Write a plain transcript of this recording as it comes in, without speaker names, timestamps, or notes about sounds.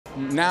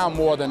Now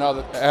more than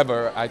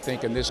ever, I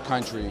think in this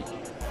country,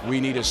 we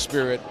need a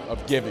spirit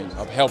of giving,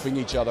 of helping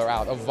each other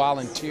out, of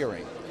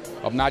volunteering,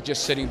 of not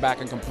just sitting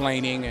back and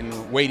complaining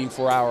and waiting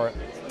for our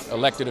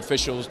elected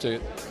officials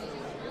to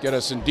get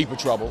us in deeper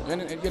trouble.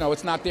 And you know,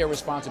 it's not their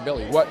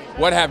responsibility.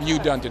 What have you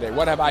done today?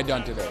 What have I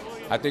done today?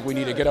 I think we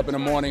need to get up in the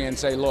morning and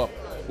say, look,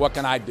 what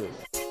can I do?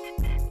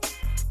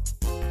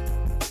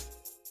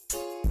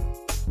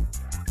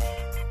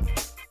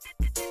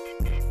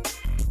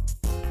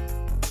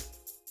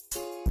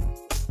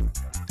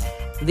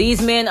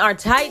 These men are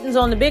titans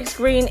on the big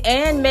screen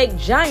and make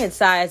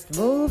giant-sized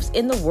moves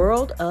in the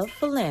world of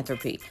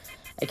philanthropy.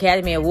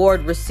 Academy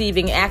Award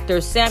receiving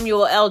actors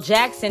Samuel L.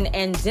 Jackson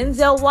and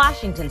Denzel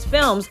Washington's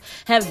films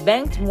have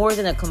banked more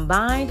than a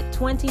combined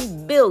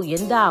 $20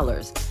 billion.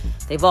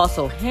 They've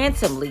also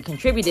handsomely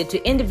contributed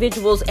to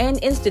individuals and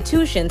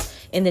institutions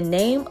in the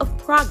name of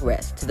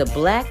progress to the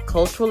Black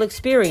cultural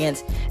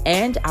experience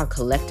and our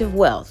collective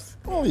wealth.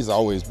 Well, he's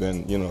always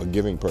been, a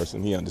giving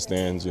person. He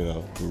understands,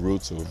 the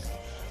roots of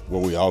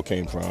where we all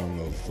came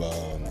from,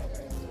 of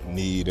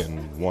need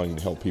and wanting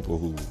to help people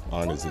who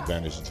aren't as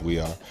advantaged as we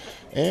are.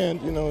 And,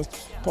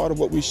 it's part of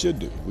what we should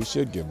do. We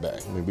should give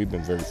back. I mean, we've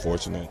been very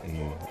fortunate,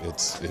 and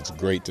it's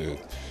great to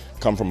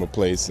come from a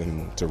place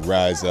and to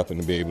rise up and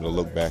to be able to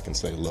look back and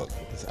say, look,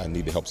 I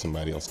need to help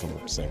somebody else come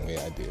up the same way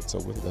I did. So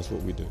that's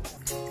what we do.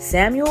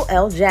 Samuel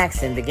L.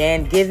 Jackson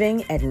began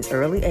giving at an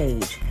early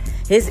age.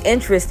 His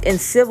interest in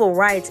civil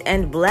rights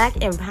and Black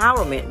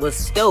empowerment was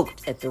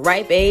stoked at the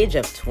ripe age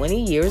of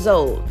 20 years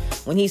old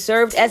when he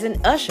served as an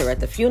usher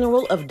at the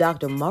funeral of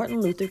Dr.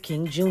 Martin Luther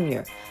King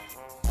Jr.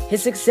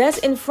 His success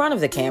in front of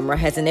the camera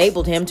has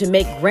enabled him to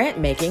make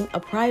grant-making a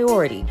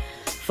priority,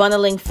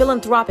 funneling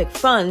philanthropic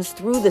funds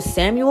through the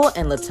Samuel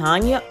and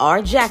Latanya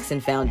R.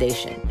 Jackson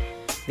Foundation.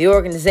 The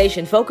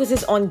organization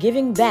focuses on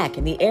giving back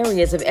in the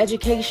areas of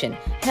education,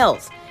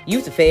 health,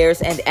 youth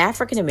affairs, and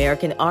African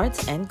American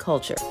arts and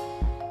culture.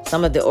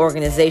 Some of the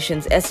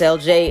organizations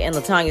SLJ and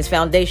Latanya's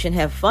foundation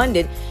have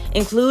funded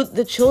include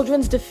the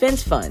Children's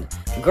Defense Fund,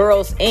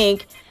 Girls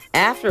Inc.,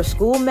 After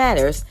School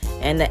Matters,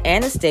 and the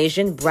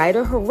Anastasian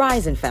Brighter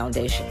Horizon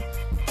Foundation.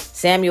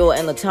 Samuel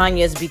and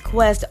Latanya's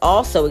bequest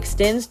also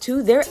extends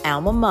to their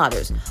alma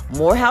maters,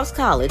 Morehouse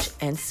College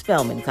and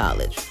Spelman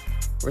College,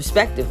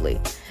 respectively,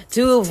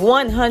 two of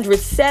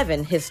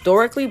 107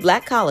 historically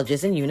Black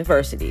colleges and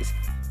universities.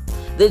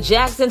 The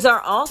Jacksons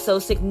are also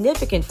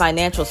significant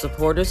financial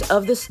supporters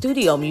of the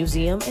Studio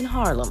Museum in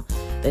Harlem,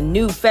 the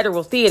New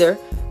Federal Theater,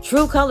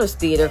 True Colors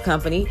Theater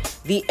Company,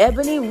 the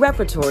Ebony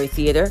Repertory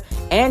Theater,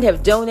 and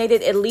have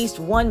donated at least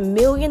 $1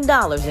 million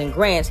in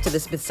grants to the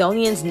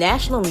Smithsonian's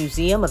National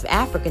Museum of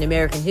African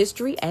American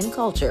History and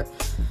Culture.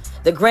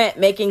 The grant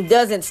making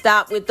doesn't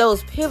stop with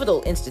those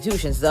pivotal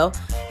institutions, though.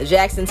 The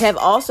Jacksons have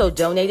also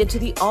donated to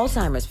the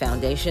Alzheimer's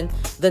Foundation,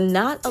 the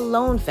Not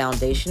Alone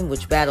Foundation,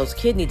 which battles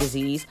kidney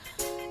disease,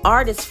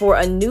 Artists for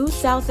a New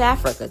South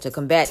Africa to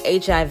combat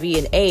HIV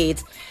and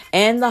AIDS,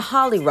 and the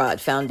Hollyrod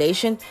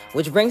Foundation,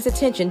 which brings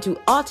attention to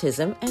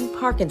autism and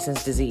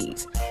Parkinson's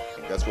disease.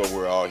 That's what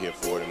we're all here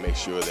for, to make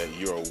sure that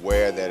you're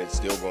aware that it's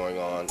still going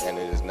on and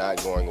it is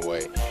not going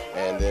away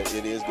and that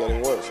it is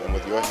getting worse. And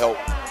with your help,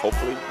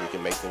 hopefully, we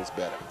can make things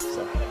better.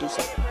 So do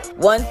something.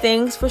 One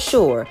thing's for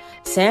sure,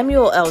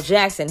 Samuel L.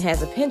 Jackson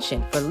has a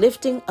penchant for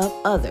lifting up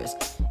others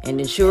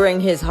and ensuring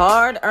his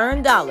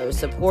hard-earned dollars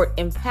support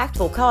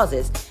impactful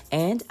causes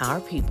and our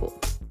people.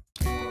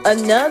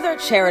 Another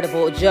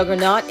charitable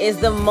juggernaut is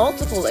the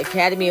multiple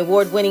Academy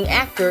Award-winning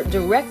actor,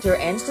 director,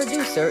 and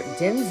producer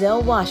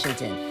Denzel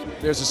Washington.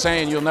 There's a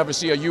saying, you'll never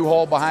see a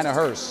U-Haul behind a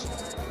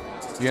hearse.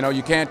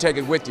 You can't take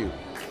it with you.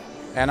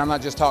 And I'm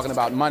not just talking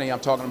about money, I'm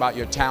talking about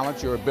your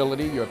talent, your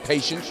ability, your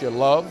patience, your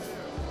love.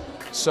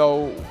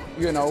 So,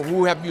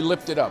 who have you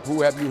lifted up?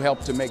 Who have you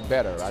helped to make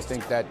better? I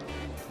think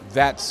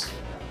that's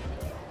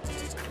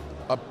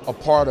a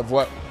part of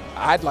what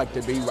I'd like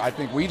to be, I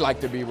think we'd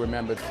like to be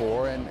remembered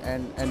for,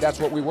 and that's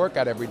what we work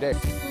at every day.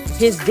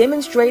 His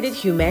demonstrated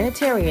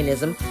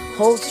humanitarianism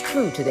holds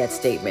true to that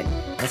statement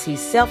as he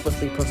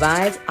selflessly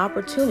provides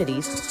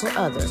opportunities for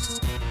others.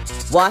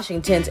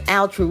 Washington's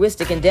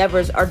altruistic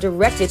endeavors are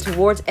directed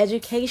towards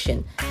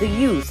education, the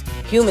youth,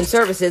 human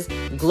services,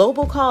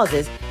 global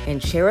causes,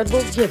 and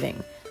charitable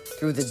giving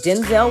through the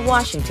Denzel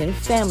Washington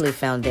Family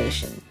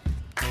Foundation.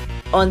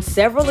 On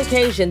several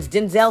occasions,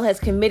 Denzel has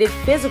committed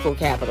physical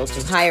capital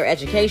to higher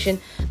education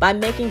by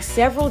making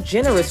several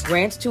generous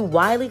grants to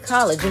Wiley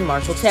College in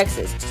Marshall,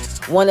 Texas,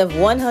 one of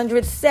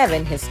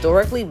 107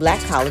 historically Black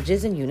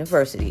colleges and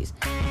universities.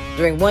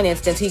 During one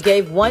instance, he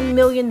gave $1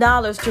 million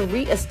to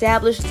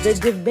reestablish the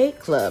Debate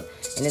Club,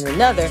 and in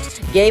another,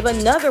 gave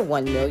another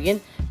 $1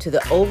 million to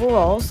the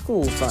overall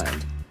school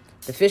fund.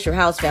 The Fisher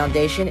House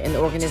Foundation, an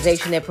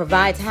organization that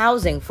provides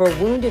housing for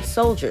wounded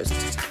soldiers,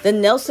 the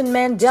Nelson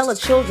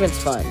Mandela Children's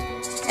Fund,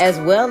 as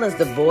well as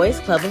the Boys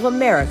Club of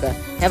America,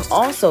 have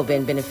also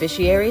been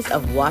beneficiaries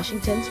of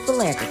Washington's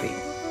philanthropy.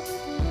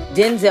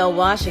 Denzel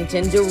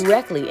Washington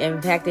directly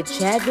impacted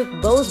Chadwick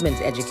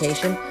Boseman's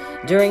education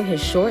during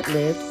his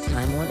short-lived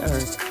time on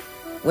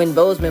Earth. When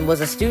Bozeman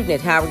was a student at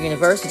Howard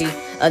University,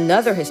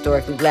 another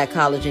historically black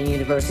college and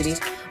university,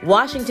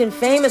 Washington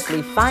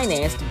famously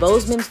financed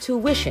Bozeman's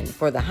tuition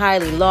for the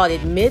highly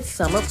lauded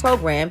Midsummer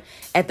program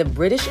at the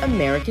British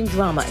American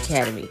Drama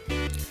Academy.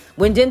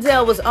 When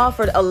Denzel was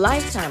offered a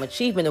Lifetime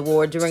Achievement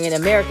Award during an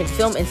American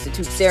Film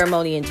Institute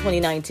ceremony in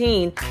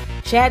 2019,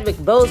 Chadwick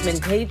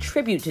Boseman paid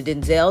tribute to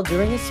Denzel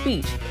during a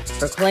speech,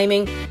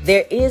 proclaiming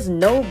there is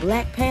no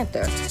Black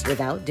Panther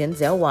without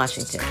Denzel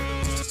Washington.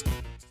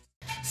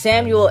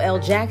 Samuel L.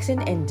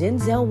 Jackson and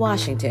Denzel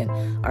Washington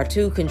are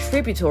two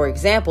contributory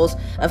examples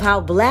of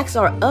how blacks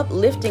are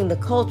uplifting the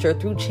culture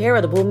through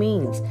charitable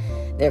means.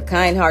 Their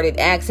kind-hearted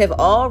acts have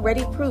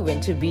already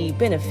proven to be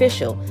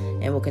beneficial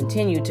and will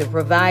continue to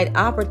provide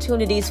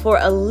opportunities for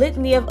a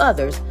litany of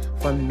others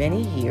for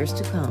many years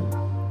to come.